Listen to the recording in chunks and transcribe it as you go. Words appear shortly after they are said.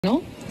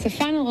It's a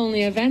final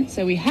only event,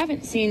 so we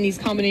haven't seen these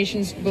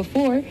combinations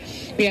before.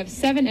 We have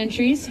 7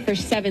 entries for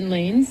 7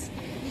 lanes.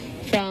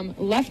 From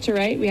left to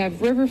right, we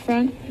have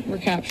Riverfront,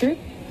 Recapture,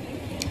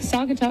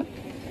 Saugatuck,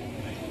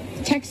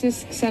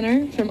 Texas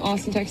Center from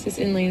Austin, Texas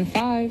in lane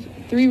 5,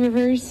 Three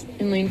Rivers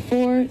in lane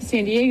 4,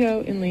 San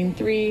Diego in lane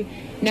 3,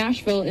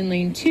 Nashville in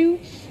lane 2,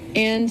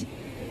 and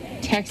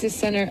Texas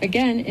Center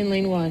again in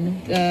lane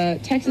 1.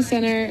 The Texas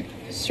Center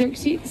stroke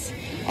seats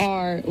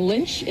are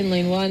Lynch in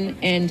lane 1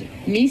 and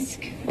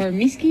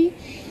Miski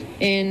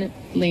in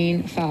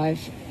lane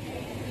 5.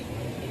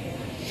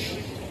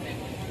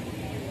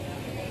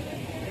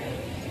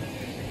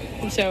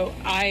 So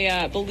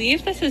I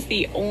believe this is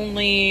the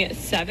only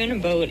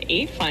 7-boat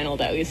 8 final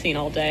that we've seen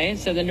all day.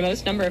 So the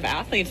most number of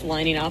athletes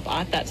lining up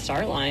at that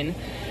start line.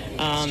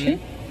 That's true.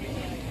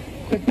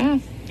 Quick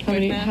math.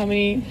 How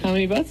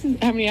many boats?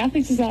 How many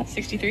athletes is that?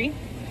 63.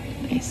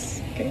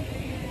 Nice. Okay.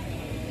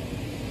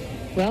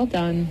 Well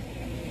done.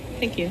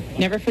 Thank you.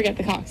 Never forget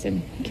the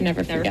coxswain. You can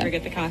never forget. Never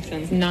forget the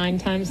coxswain. It's 9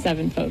 times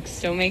 7, folks.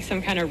 Don't make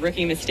some kind of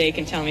rookie mistake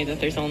and tell me that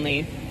there's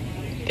only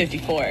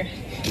 54.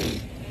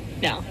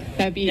 No.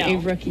 That'd be a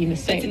rookie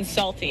mistake. That's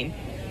insulting.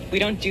 We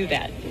don't do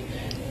that.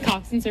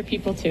 Coxswains are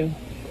people too.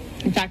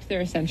 In fact,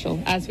 they're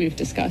essential, as we've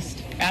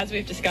discussed. As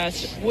we've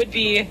discussed, would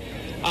be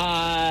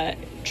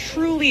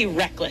truly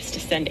reckless to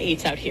send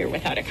 8s out here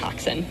without a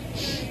coxswain.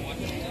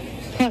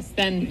 Plus,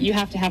 then you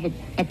have to have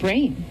a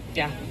brain.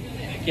 Yeah.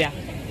 Yeah.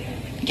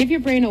 Give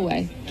your brain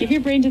away. Give your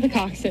brain to the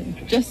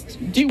coxswain.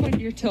 Just do what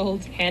you're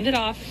told. Hand it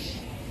off.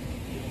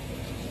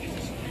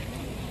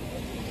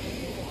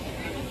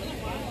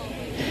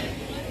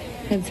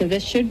 And so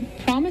this should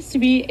promise to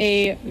be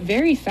a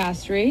very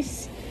fast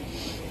race.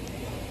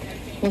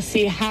 We'll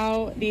see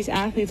how these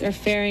athletes are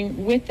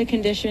faring with the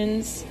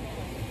conditions.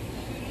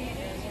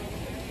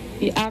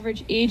 The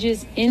average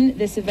ages in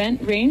this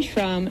event range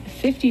from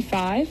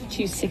 55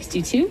 to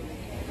 62.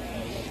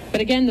 But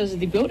again, those are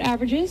the boat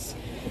averages.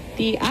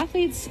 The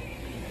athletes,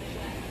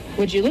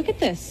 would you look at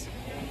this?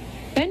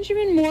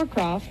 Benjamin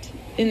Moorcroft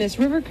in this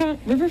Riverfront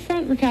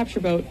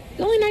Recapture boat,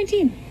 only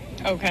 19.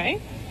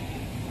 Okay.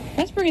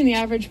 That's bringing the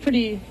average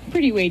pretty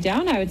way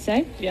down, I would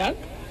say. Yep.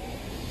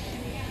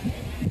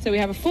 So we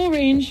have a full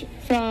range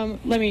from,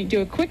 let me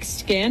do a quick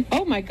scan.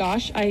 Oh my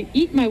gosh, I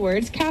eat my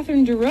words.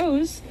 Catherine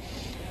DeRose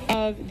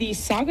of the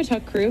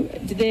Saugatuck crew.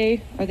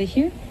 Are they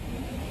here?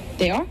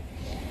 They are.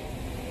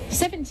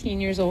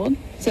 17 years old.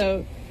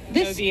 So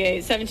this would be a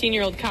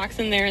 17-year-old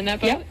coxswain there in that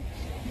boat? Yep.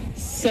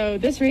 So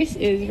this race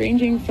is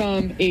ranging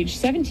from age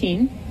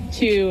 17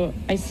 to,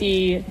 I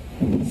see,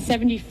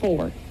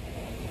 74.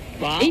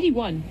 Wow.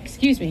 81,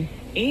 excuse me.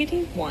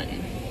 81.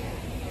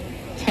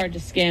 It's hard to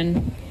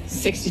scan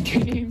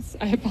 63 names.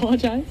 I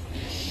apologize.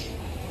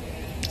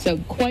 So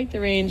quite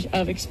the range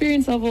of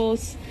experience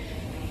levels,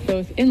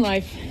 both in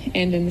life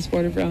and in the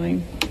sport of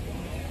rowing.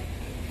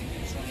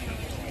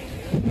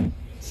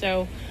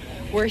 So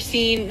we're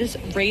seeing this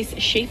race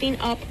shaping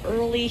up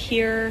early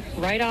here,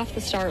 right off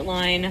the start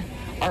line.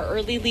 Our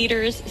early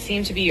leaders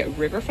seem to be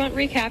Riverfront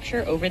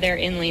Recapture over there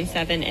in lane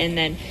 7, and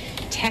then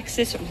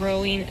Texas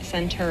Rowing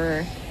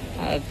Center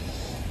of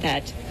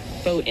that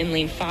boat in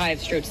lane 5,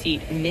 stroke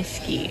seat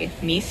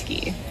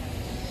Miski.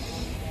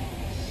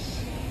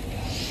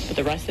 But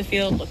the rest of the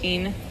field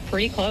looking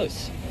pretty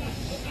close.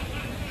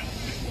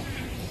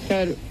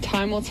 Good.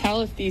 Time will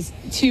tell if these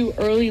 2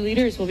 early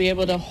leaders will be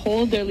able to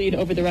hold their lead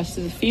over the rest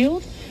of the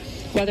field,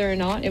 whether or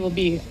not it will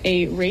be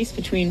a race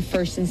between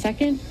first and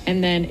second,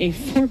 and then a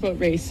 4-boat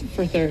race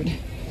for third.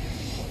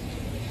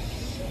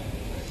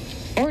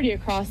 Already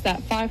across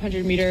that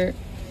 500-meter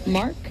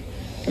mark,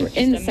 we're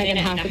in the second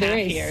half of the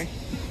race. Here.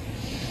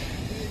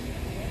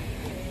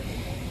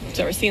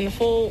 So we're seeing the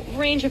full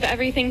range of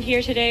everything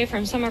here today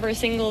from some of our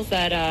singles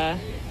that,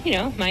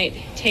 might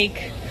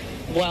take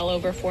well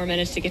over 4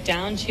 minutes to get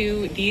down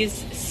to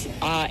these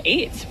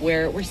 8s,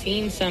 where we're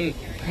seeing some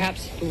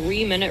perhaps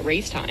 3-minute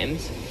race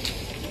times.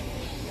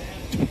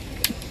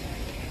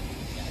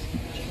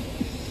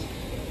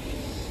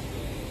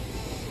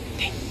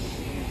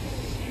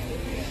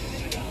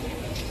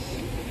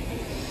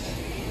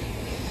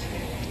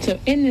 So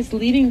in this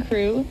leading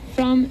crew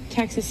from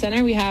Texas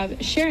Center, we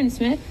have Sharon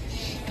Smith,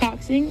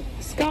 coxing,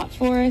 Scott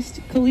Forrest,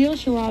 Khalil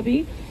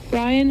Shalabi,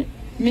 Brian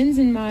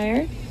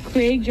Minzenmeyer,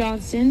 Craig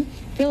Johnston,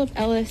 Philip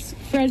Ellis,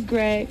 Fred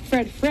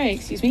Frey,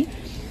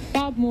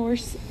 Bob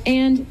Morse,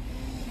 and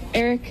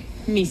Eric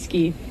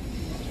Miski.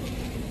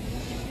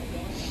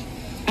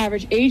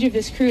 Average age of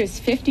this crew is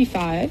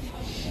 55.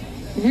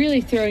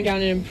 Really throwing down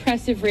an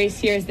impressive race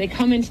here as they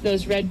come into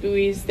those red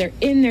buoys. They're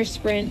in their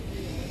sprint,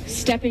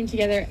 stepping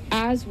together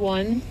as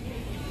one.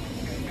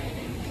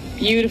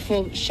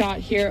 Beautiful shot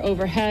here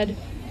overhead.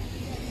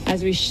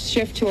 As we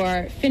shift to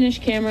our finish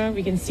camera,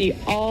 we can see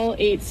all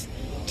 8s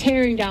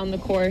tearing down the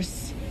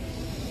course.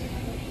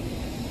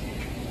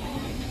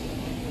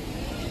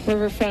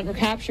 Riverfront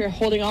Recapture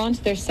holding on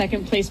to their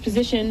second place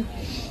position.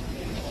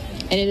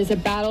 And it is a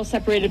battle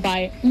separated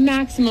by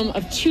maximum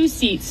of 2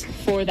 seats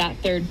for that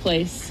third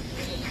place.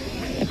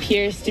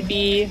 Appears to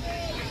be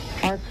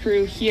our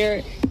crew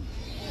here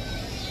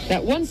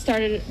that once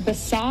started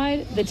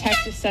beside the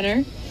Texas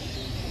Center,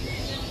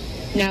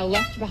 now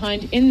left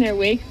behind in their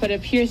wake, but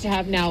appears to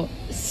have now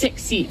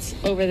 6 seats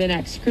over the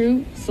next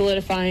crew,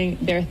 solidifying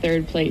their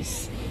 3rd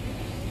place.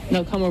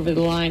 They'll come over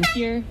the line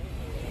here.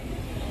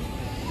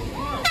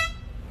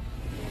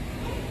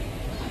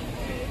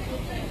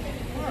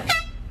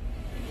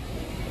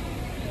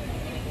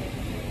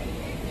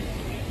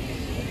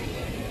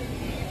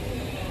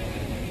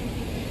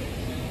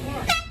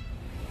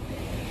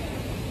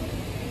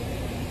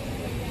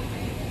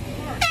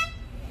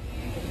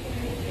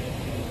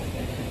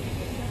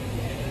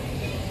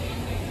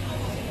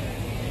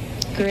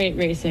 Great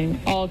racing,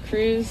 all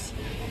crews.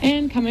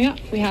 And coming up,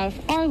 we have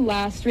our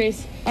last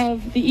race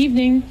of the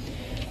evening.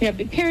 We have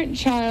the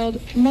parent-child,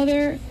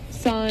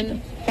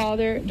 mother-son,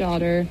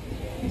 father-daughter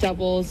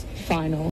doubles final.